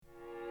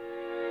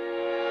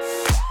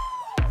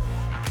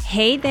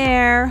Hey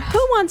there, who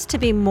wants to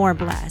be more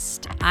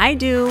blessed? I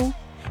do.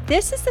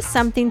 This is the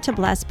Something to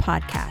Bless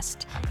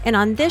podcast. And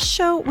on this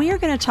show, we are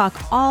going to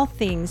talk all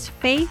things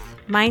faith,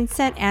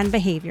 mindset, and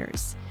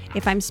behaviors.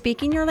 If I'm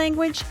speaking your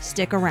language,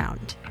 stick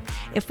around.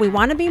 If we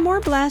want to be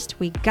more blessed,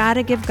 we got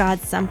to give God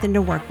something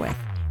to work with.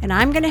 And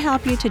I'm going to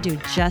help you to do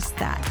just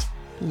that.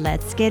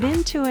 Let's get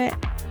into it.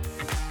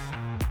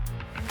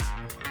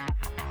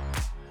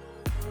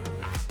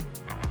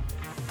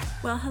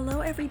 Well, hello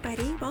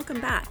everybody.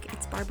 Welcome back.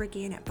 It's Barbara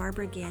Guillen at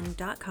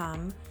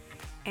barbaraguillen.com.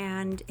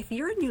 And if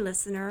you're a new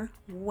listener,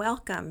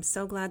 welcome.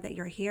 So glad that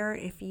you're here.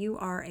 If you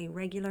are a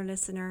regular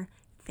listener,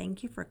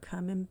 thank you for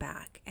coming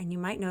back. And you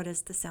might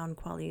notice the sound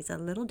quality is a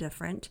little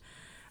different.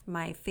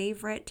 My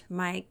favorite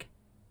mic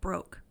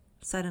broke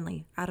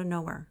suddenly out of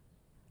nowhere.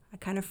 I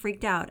kind of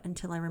freaked out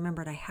until I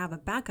remembered I have a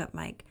backup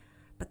mic,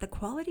 but the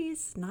quality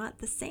is not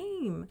the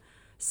same.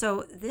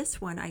 So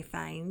this one I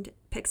find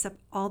picks up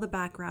all the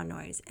background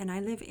noise, and I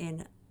live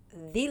in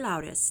the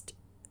loudest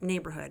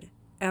neighborhood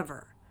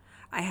ever.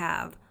 I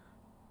have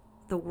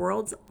the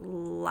world's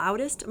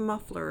loudest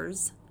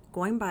mufflers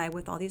going by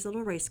with all these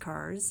little race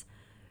cars,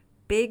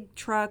 big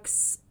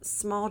trucks,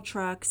 small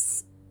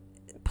trucks,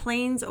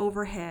 planes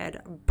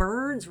overhead,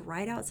 birds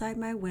right outside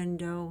my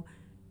window,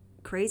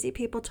 crazy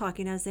people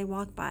talking as they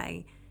walk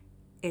by.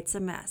 It's a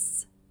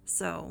mess.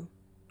 So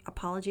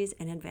apologies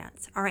in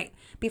advance. All right,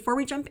 before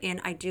we jump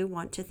in, I do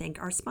want to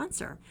thank our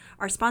sponsor.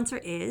 Our sponsor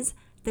is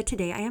the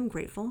Today I Am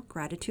Grateful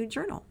Gratitude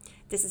Journal.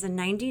 This is a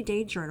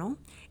 90-day journal,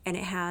 and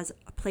it has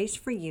a place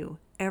for you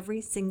every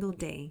single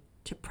day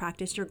to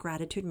practice your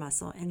gratitude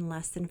muscle in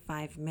less than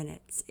 5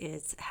 minutes.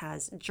 It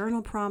has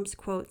journal prompts,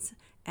 quotes,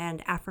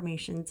 and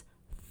affirmations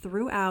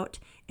throughout.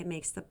 It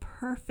makes the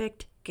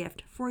perfect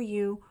gift for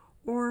you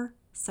or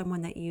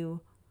someone that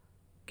you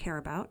care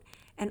about.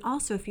 And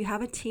also, if you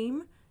have a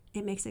team,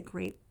 it makes a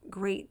great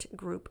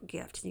group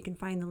gift. You can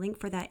find the link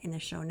for that in the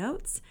show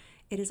notes.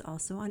 It is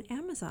also on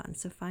Amazon,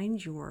 so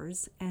find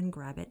yours and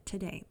grab it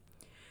today.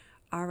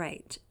 All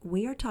right,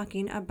 we are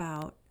talking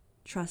about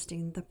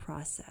trusting the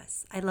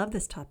process. I love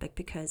this topic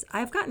because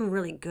I've gotten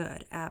really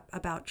good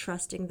about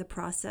trusting the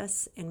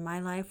process in my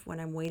life when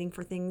I'm waiting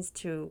for things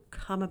to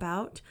come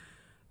about,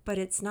 but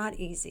it's not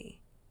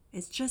easy.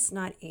 It's just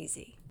not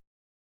easy.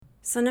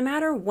 So no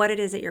matter what it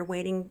is that you're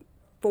waiting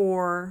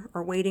for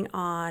or waiting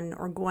on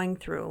or going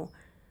through,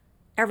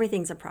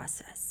 everything's a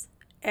process.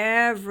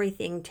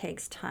 Everything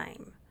takes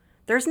time.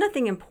 There's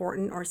nothing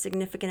important or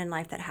significant in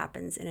life that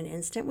happens in an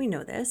instant. We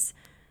know this.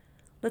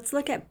 Let's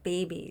look at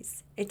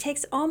babies. It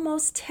takes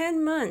almost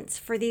 10 months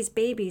for these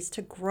babies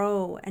to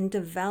grow and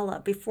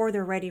develop before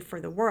they're ready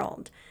for the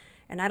world.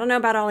 And I don't know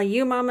about all of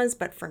you mamas,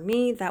 but for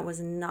me, that was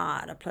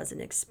not a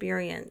pleasant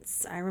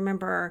experience. I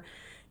remember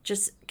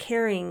just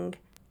carrying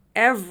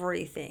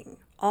everything,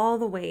 all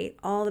the weight,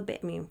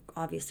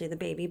 obviously the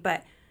baby,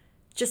 but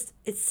just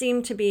it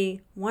seemed to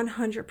be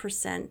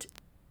 100%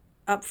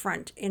 up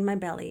front in my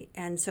belly.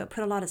 And so it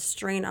put a lot of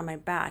strain on my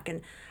back.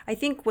 And I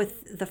think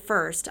with the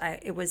first,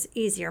 it was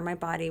easier. My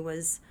body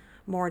was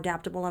more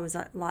adaptable. I was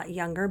a lot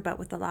younger, but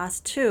with the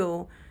last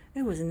two,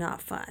 it was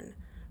not fun.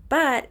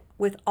 But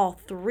with all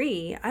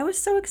three, I was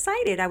so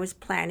excited. I was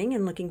planning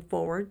and looking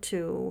forward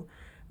to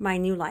my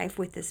new life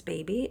with this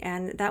baby.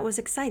 And that was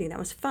exciting. That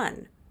was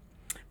fun.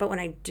 But when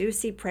I do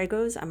see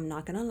pregos, I'm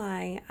not going to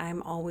lie,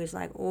 I'm always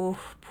like, oh,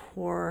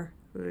 poor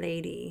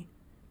lady,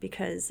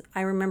 because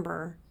I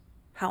remember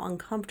how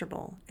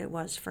uncomfortable it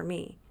was for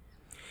me.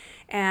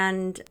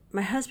 And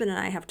my husband and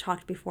I have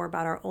talked before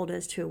about our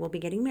oldest, who will be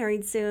getting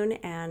married soon,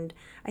 and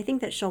I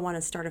think that she'll want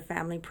to start a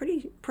family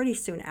pretty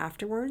soon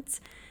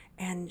afterwards.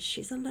 And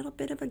she's a little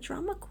bit of a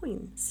drama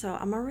queen, so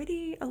I'm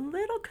already a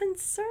little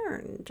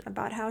concerned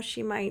about how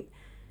she might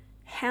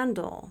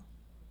handle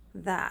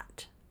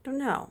that. Don't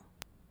know.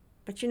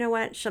 But you know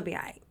what? She'll be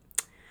all right.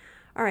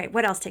 All right,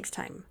 what else takes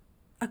time?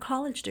 A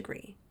college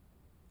degree.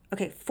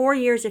 Okay, 4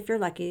 years if you're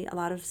lucky. A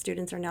lot of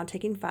students are now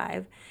taking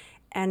 5.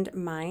 And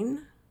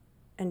mine,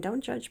 and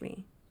don't judge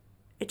me,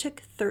 it took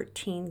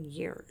 13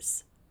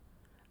 years.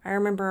 I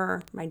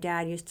remember my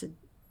dad used to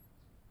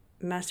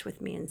mess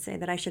with me and say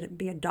that I should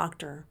be a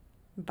doctor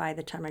by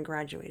the time I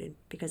graduated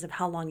because of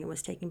how long it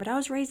was taking. But I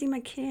was raising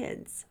my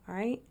kids, all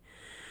right?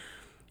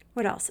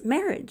 What else?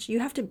 Marriage. You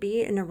have to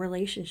be in a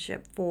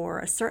relationship for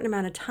a certain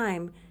amount of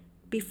time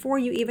before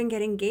you even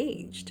get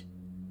engaged.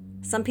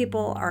 Some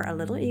people are a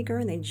little eager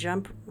and they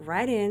jump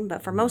right in,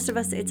 but for most of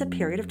us, it's a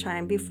period of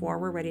time before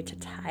we're ready to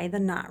tie the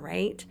knot,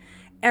 right?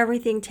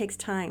 Everything takes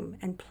time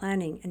and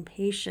planning and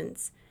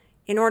patience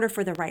in order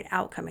for the right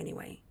outcome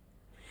anyway.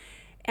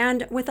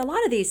 And with a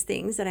lot of these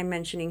things that I'm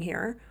mentioning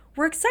here,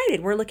 we're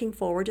excited. We're looking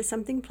forward to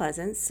something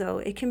pleasant, so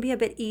it can be a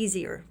bit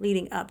easier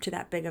leading up to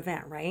that big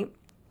event, right?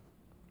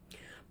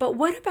 But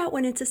what about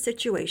when it's a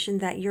situation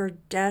that you're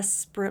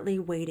desperately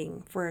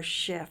waiting for a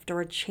shift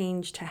or a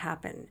change to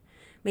happen?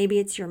 Maybe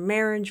it's your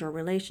marriage or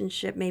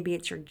relationship, maybe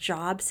it's your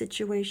job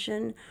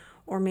situation,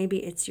 or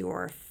maybe it's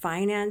your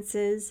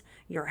finances,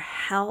 your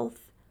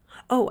health.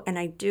 Oh, and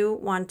I do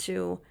want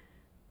to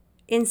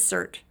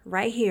insert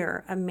right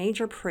here a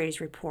major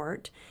praise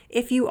report.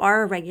 If you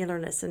are a regular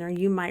listener,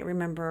 you might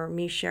remember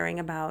me sharing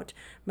about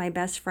my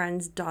best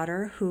friend's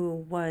daughter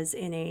who was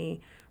in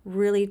a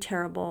really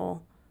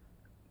terrible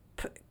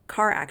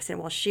car accident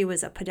while she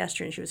was a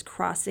pedestrian. She was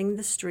crossing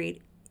the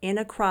street in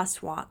a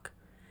crosswalk,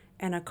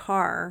 and a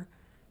car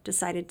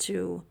decided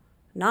to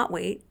not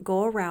wait,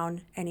 go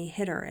around, and he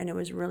hit her, and it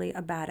was really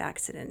a bad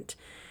accident.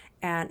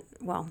 And,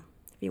 well,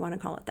 if you want to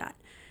call it that.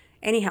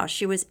 Anyhow,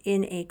 she was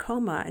in a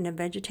coma, in a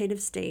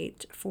vegetative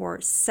state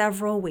for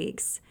several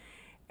weeks.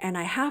 And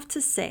I have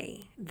to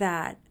say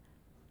that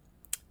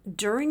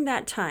during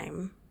that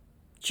time,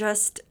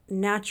 just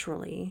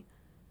naturally,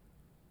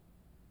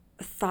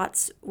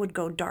 thoughts would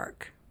go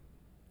dark.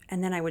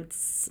 And then I would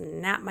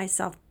snap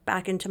myself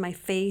back into my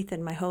faith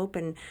and my hope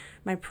and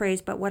my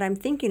praise. But what I'm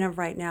thinking of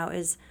right now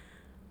is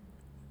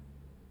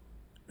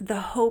the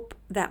hope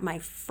that my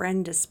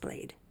friend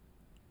displayed.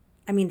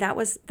 I mean,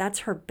 that's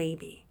her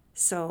baby.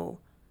 So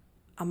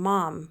a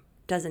mom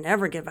doesn't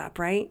ever give up,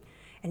 right?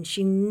 And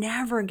she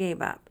never gave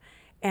up.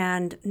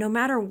 And no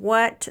matter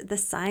what the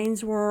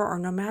signs were, or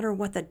no matter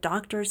what the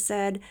doctor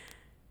said,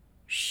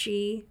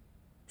 she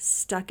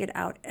stuck it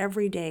out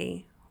every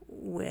day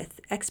with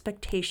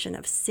expectation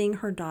of seeing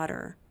her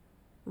daughter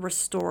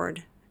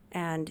restored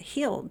and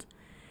healed.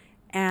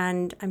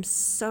 And I'm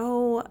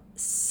so,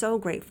 so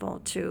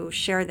grateful to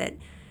share that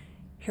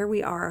here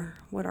we are.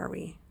 What are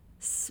we?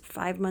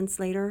 5 months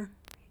later?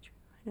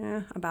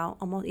 About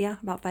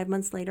 5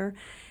 months later.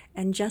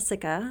 And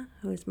Jessica,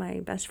 who is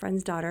my best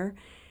friend's daughter,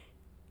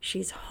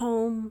 she's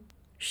home.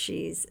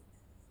 She's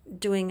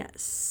doing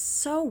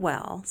so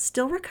well,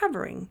 still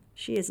recovering.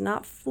 She is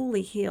not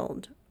fully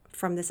healed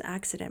from this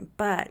accident,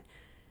 but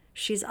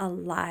she's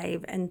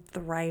alive and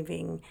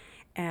thriving.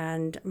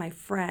 And my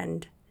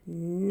friend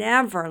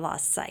never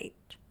lost sight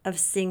of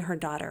seeing her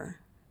daughter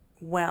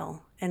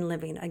well and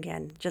living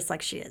again, just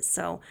like she is.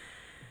 So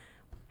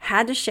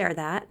had to share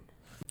that.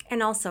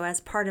 And also, as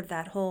part of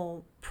that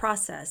whole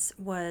process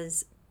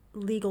was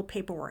legal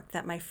paperwork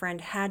that my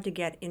friend had to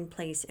get in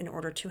place in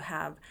order to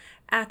have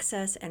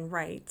access and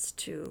rights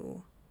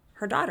to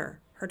her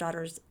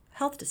daughter's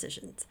health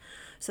decisions.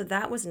 So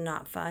that was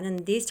not fun.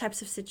 And these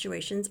types of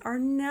situations are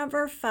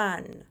never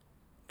fun.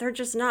 They're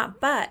just not.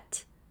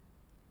 But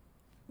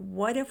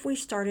what if we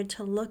started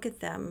to look at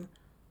them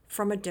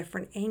from a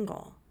different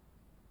angle?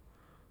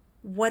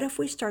 What if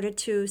we started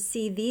to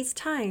see these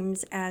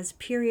times as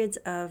periods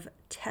of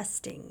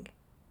testing?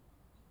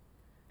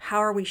 How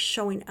are we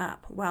showing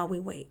up while we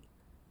wait?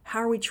 How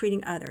are we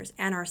treating others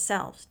and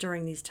ourselves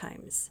during these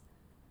times?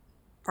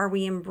 Are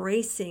we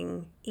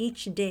embracing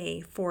each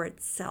day for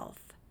itself?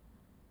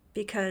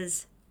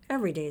 Because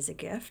every day is a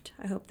gift.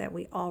 I hope that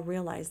we all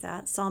realize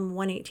that. Psalm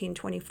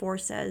 118:24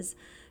 says,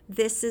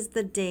 "This is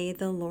the day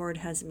the Lord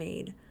has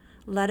made.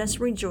 Let us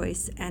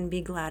rejoice and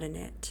be glad in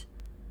it."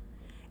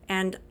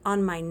 And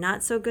on my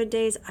not so good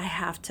days, I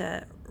have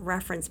to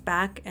reference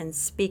back and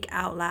speak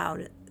out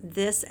loud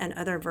this and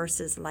other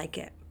verses like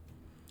it.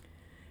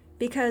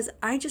 Because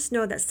I just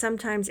know that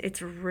sometimes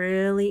it's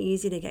really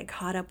easy to get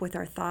caught up with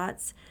our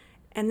thoughts,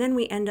 and then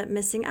we end up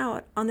missing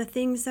out on the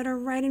things that are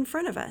right in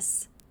front of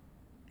us.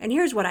 And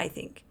here's what I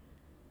think.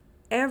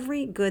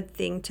 Every good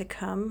thing to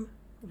come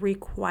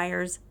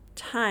requires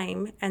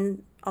time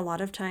and a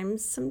lot of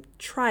times some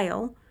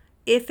trial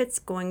if it's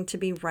going to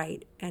be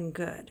right and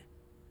good.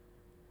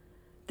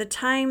 The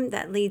time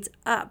that leads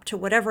up to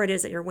whatever it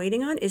is that you're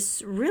waiting on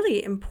is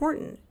really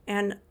important.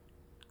 And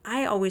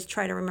I always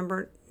try to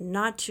remember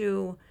not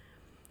to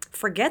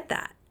forget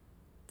that.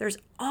 There's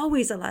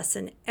always a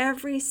lesson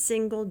every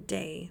single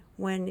day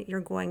when you're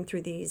going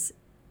through these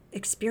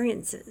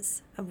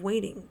experiences of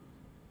waiting.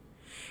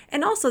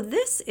 And also,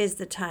 this is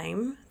this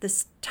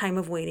time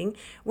of waiting,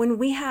 when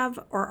we have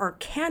or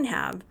can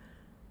have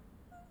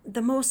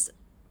the most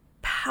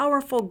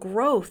powerful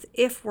growth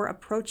if we're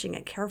approaching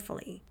it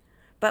carefully.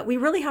 But we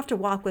really have to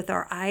walk with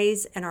our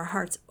eyes and our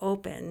hearts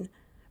open,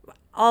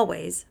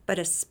 always, but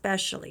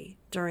especially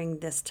during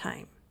this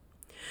time.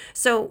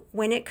 So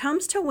when it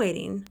comes to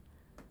waiting,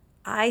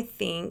 I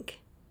think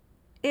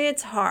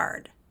it's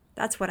hard.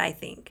 That's what I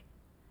think.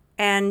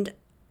 And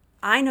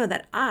I know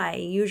that I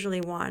usually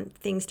want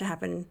things to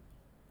happen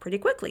pretty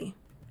quickly.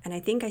 And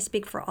I think I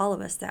speak for all of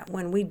us that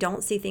when we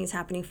don't see things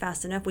happening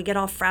fast enough, we get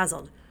all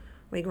frazzled.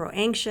 We grow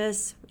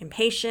anxious,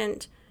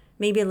 impatient,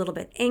 maybe a little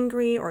bit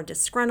angry or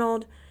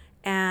disgruntled,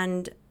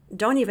 and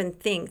don't even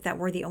think that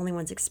we're the only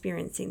ones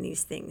experiencing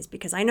these things.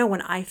 Because I know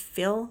when I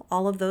feel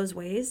all of those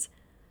ways,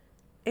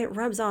 it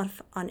rubs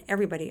off on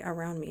everybody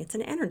around me. It's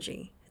an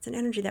energy. It's an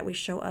energy that we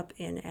show up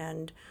in,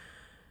 and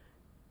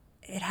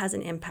it has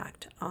an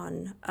impact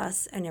on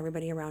us and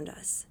everybody around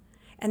us.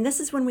 And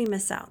this is when we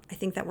miss out. I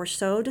think that we're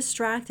so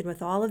distracted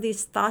with all of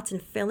these thoughts and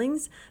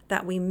feelings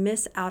that we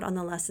miss out on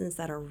the lessons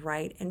that are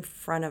right in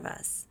front of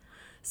us.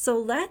 So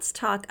let's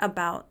talk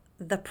about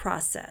the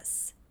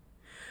process.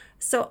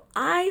 So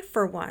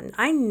for one,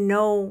 I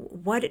know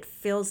what it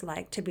feels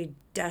like to be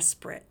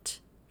desperate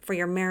for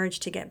your marriage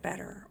to get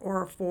better,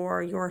 or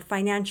for your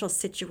financial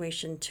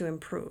situation to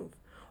improve,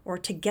 or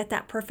to get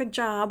that perfect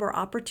job or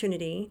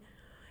opportunity,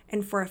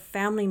 and for a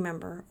family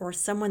member or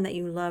someone that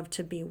you love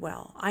to be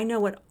well. I know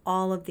what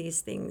all of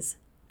these things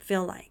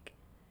feel like.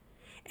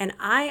 And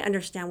I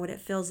understand what it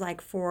feels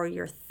like for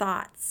your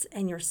thoughts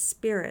and your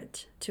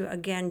spirit to,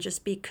 again,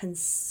 just be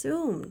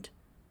consumed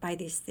by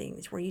these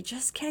things where you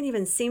just can't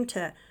even seem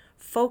to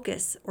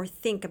focus or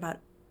think about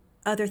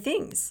other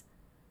things.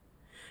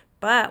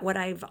 But what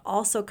I've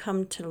also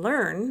come to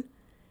learn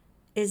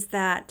is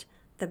that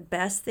the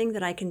best thing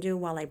that I can do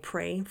while I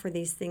pray for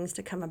these things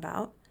to come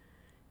about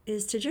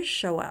is to just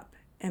show up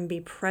and be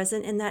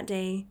present in that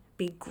day,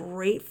 be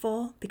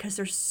grateful, because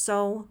there's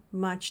so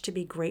much to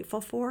be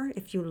grateful for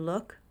if you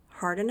look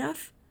hard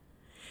enough,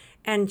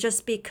 and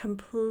just be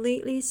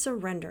completely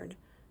surrendered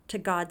to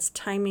God's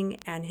timing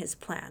and his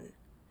plan.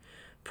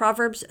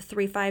 Proverbs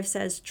 3:5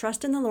 says,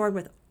 "Trust in the Lord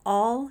with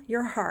all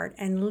your heart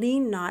and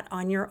lean not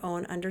on your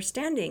own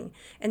understanding."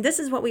 And this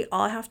is what we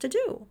all have to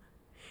do.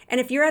 And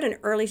if you're at an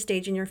early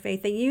stage in your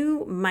faith, that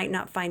you might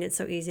not find it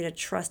so easy to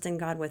trust in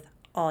God with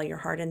all your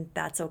heart, and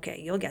that's okay.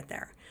 You'll get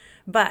there.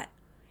 But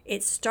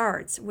it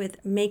starts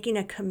with making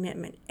a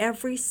commitment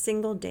every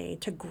single day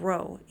to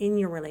grow in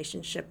your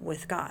relationship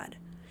with God.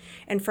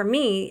 And for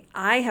me,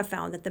 I have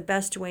found that the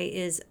best way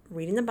is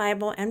reading the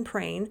Bible and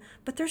praying,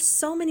 but there's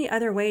so many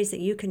other ways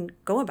that you can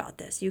go about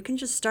this. You can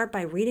just start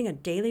by reading a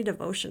daily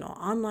devotional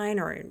online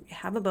or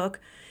have a book.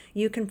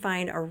 You can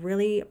find a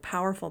really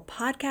powerful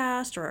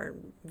podcast or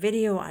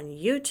video on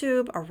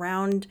YouTube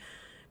around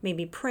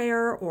maybe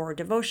prayer or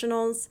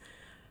devotionals.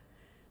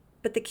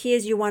 But the key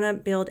is you want to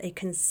build a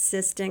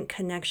consistent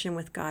connection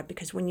with God,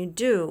 because when you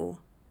do,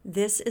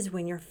 this is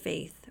when your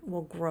faith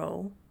will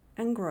grow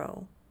and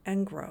grow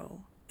and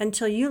grow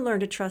until you learn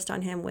to trust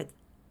on him with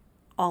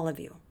all of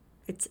you.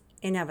 It's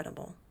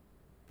inevitable.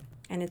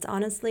 And it's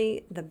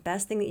honestly the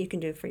best thing that you can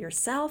do for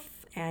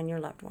yourself and your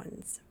loved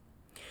ones.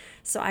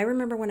 So I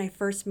remember when I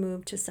first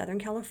moved to Southern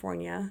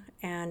California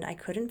and I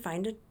couldn't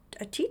find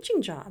a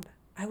teaching job.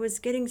 I was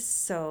getting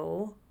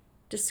so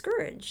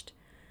discouraged.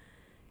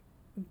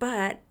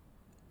 But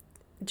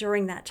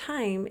during that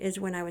time is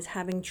when I was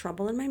having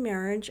trouble in my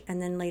marriage,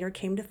 and then later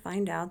came to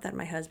find out that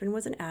my husband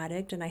was an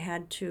addict, and I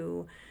had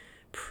to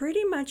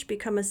pretty much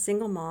become a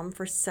single mom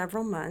for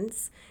several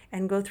months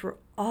and go through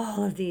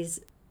all of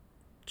these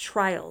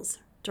trials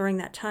during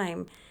that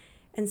time.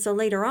 And so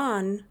later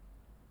on,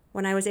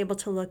 when I was able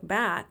to look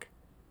back,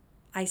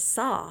 I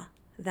saw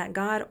that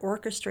God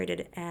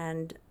orchestrated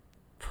and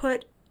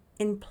put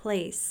in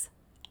place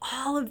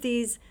all of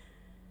these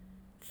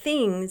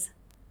things,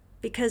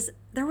 because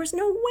there was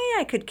no way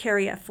I could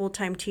carry a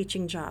full-time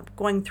teaching job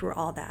going through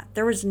all that.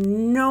 There was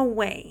no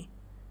way.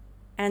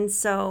 And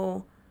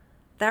so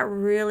that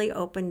really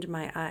opened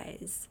my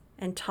eyes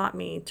and taught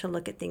me to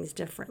look at things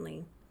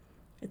differently.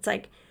 It's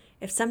like,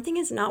 if something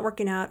is not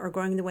working out or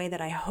going the way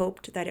that I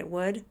hoped that it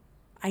would,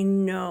 I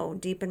know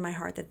deep in my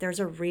heart that there's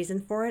a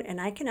reason for it, and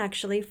I can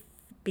actually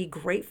be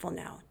grateful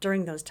now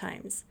during those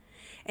times.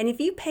 And if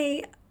you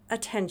pay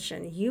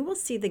attention, you will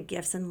see the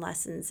gifts and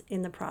lessons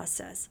in the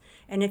process.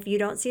 And if you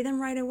don't see them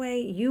right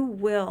away, you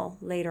will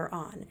later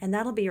on. And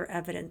that'll be your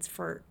evidence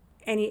for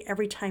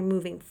every time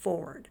moving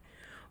forward.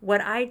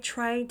 What I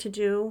try to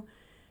do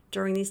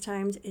during these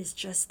times is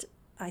just,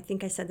 I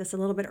think I said this a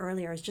little bit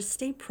earlier, is just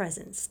stay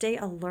present, stay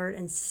alert,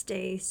 and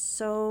stay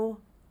so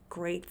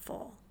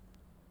grateful.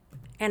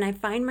 And I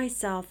find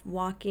myself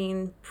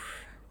walking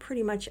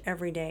pretty much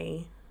every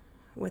day,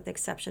 with the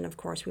exception, of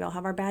course, we all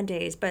have our bad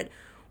days, but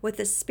with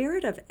a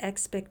spirit of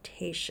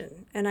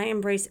expectation. And I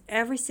embrace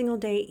every single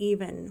day,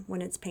 even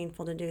when it's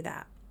painful to do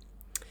that.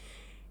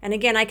 And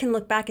again, I can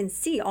look back and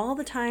see all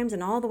the times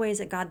and all the ways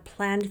that God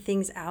planned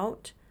things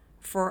out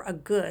for a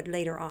good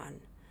later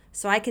on.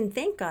 So I can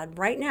thank God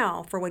right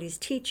now for what he's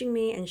teaching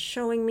me and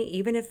showing me,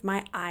 even if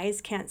my eyes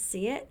can't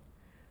see it,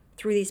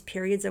 through these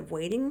periods of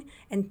waiting,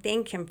 and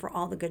thank him for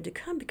all the good to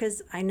come,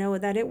 because I know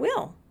that it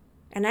will.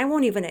 And I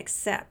won't even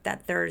accept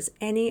that there's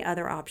any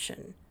other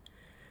option.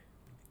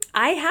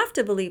 I have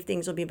to believe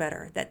things will be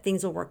better, that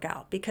things will work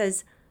out,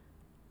 because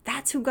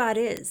that's who God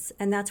is,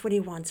 and that's what he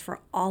wants for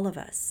all of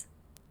us.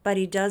 But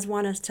he does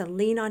want us to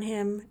lean on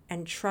him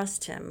and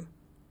trust him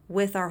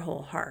with our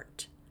whole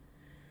heart.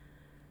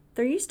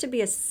 There used to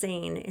be a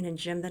saying in a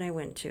gym that I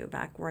went to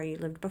back where I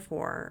lived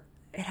before.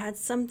 It had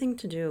something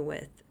to do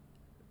with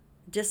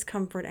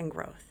discomfort and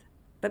growth.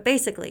 But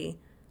basically,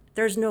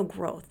 there's no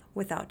growth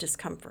without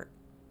discomfort.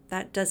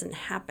 That doesn't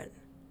happen.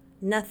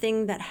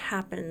 Nothing that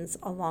happens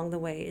along the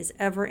way is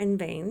ever in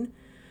vain.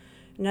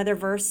 Another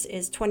verse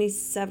is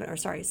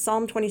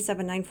Psalm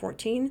 27,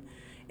 9-14.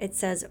 It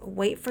says,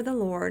 "Wait for the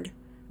Lord,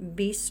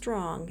 be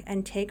strong,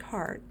 and take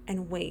heart,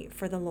 and wait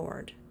for the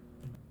Lord."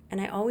 And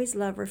I always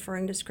love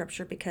referring to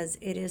scripture because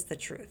it is the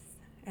truth.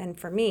 And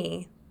for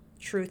me,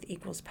 truth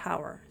equals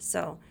power.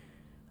 So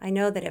I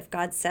know that if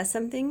God says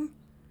something,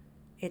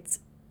 it's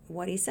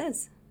what he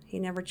says. He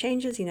never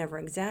changes, he never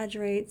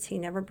exaggerates, he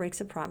never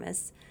breaks a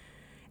promise.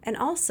 And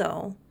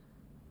also,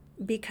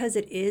 because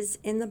it is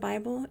in the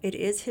Bible, it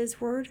is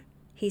his word.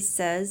 He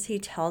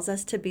tells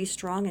us to be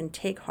strong and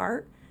take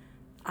heart.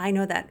 I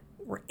know that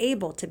we're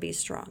able to be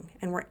strong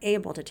and we're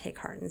able to take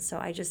heart. And so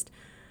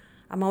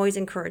I'm always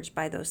encouraged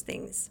by those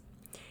things.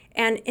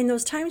 And in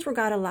those times where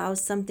God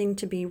allows something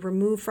to be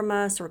removed from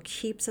us or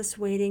keeps us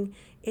waiting,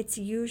 it's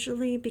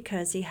usually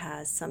because he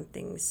has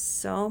something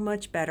so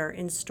much better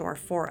in store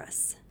for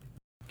us.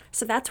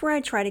 So that's where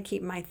I try to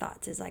keep my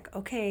thoughts, is like,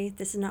 okay,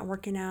 this is not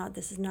working out.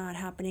 This is not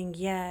happening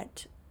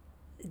yet.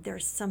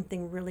 There's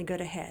something really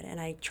good ahead. And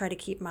I try to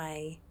keep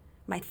my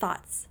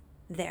thoughts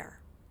there.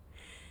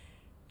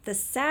 The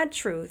sad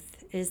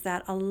truth is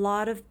that a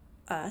lot of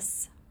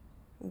us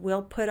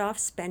will put off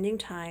spending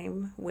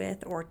time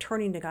with or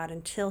turning to God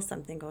until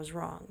something goes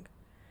wrong.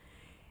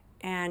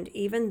 And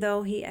even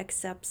though he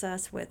accepts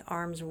us with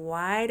arms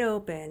wide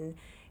open,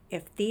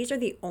 if these are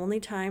the only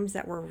times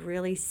that we're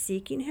really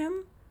seeking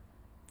him,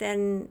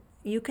 then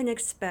you can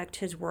expect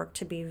his work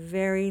to be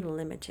very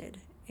limited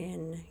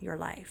in your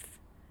life.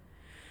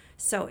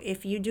 So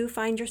if you do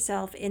find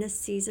yourself in a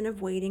season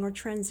of waiting or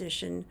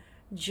transition,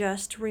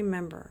 just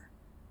remember,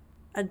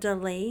 a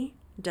delay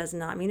does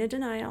not mean a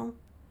denial.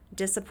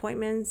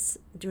 Disappointments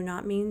do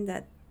not mean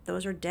that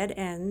those are dead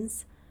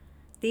ends.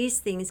 These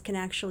things can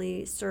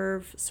actually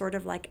serve sort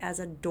of like as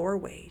a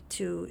doorway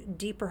to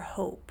deeper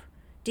hope,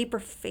 deeper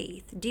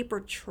faith,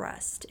 deeper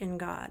trust in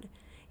God,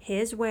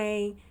 his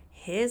way,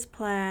 his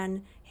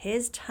plan,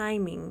 his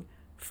timing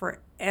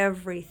for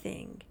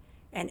everything.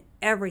 And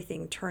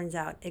everything turns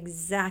out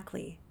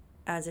exactly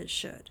as it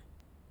should.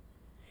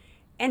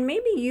 And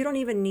maybe you don't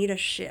even need a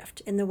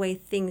shift in the way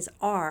things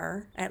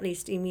are, at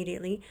least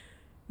immediately.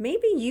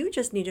 Maybe you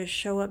just need to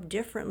show up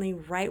differently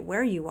right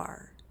where you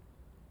are.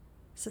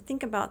 So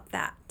think about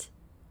that.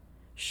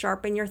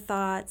 Sharpen your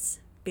thoughts,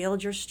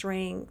 build your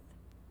strength,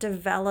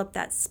 develop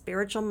that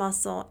spiritual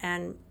muscle,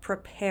 and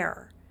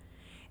prepare.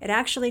 It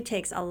actually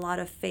takes a lot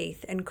of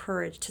faith and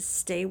courage to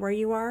stay where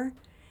you are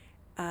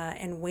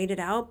and wait it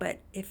out. But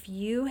if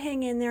you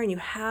hang in there and you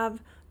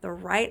have the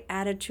right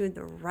attitude,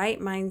 the right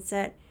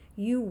mindset,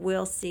 you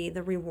will see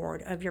the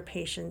reward of your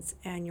patience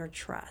and your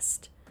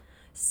trust.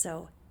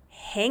 So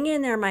hang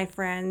in there, my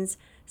friends.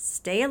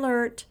 Stay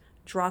alert.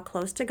 Draw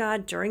close to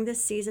God during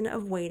this season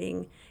of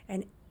waiting,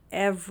 and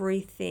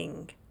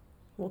everything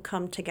will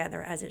come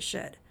together as it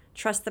should.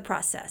 Trust the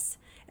process,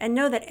 and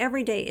know that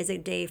every day is a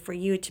day for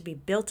you to be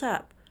built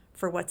up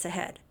for what's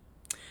ahead.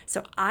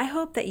 So I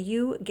hope that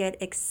you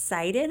get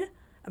excited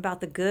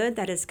about the good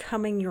that is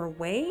coming your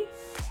way,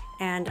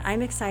 and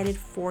I'm excited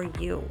for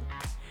you.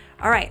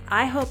 All right,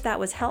 I hope that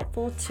was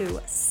helpful to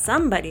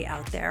somebody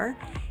out there.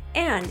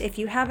 And if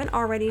you haven't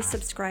already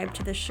subscribed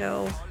to the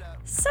show,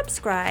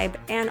 subscribe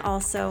and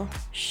also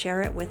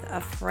share it with a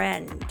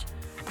friend.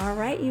 All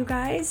right, you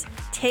guys,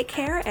 take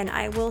care, and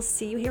I will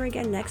see you here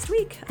again next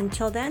week.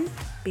 Until then,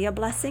 be a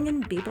blessing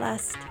and be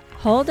blessed.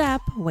 Hold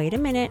up, wait a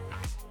minute.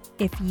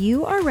 If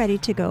you are ready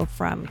to go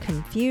from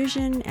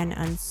confusion and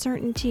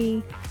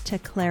uncertainty to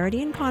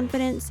clarity and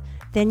confidence,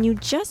 then you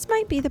just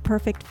might be the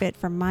perfect fit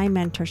for my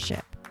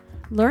mentorship.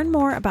 Learn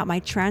more about my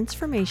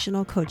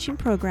transformational coaching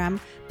program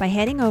by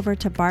heading over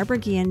to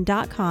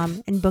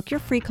barbaraguillen.com and book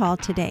your free call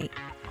today.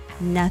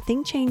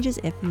 Nothing changes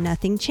if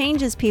nothing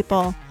changes,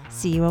 people.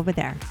 See you over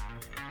there.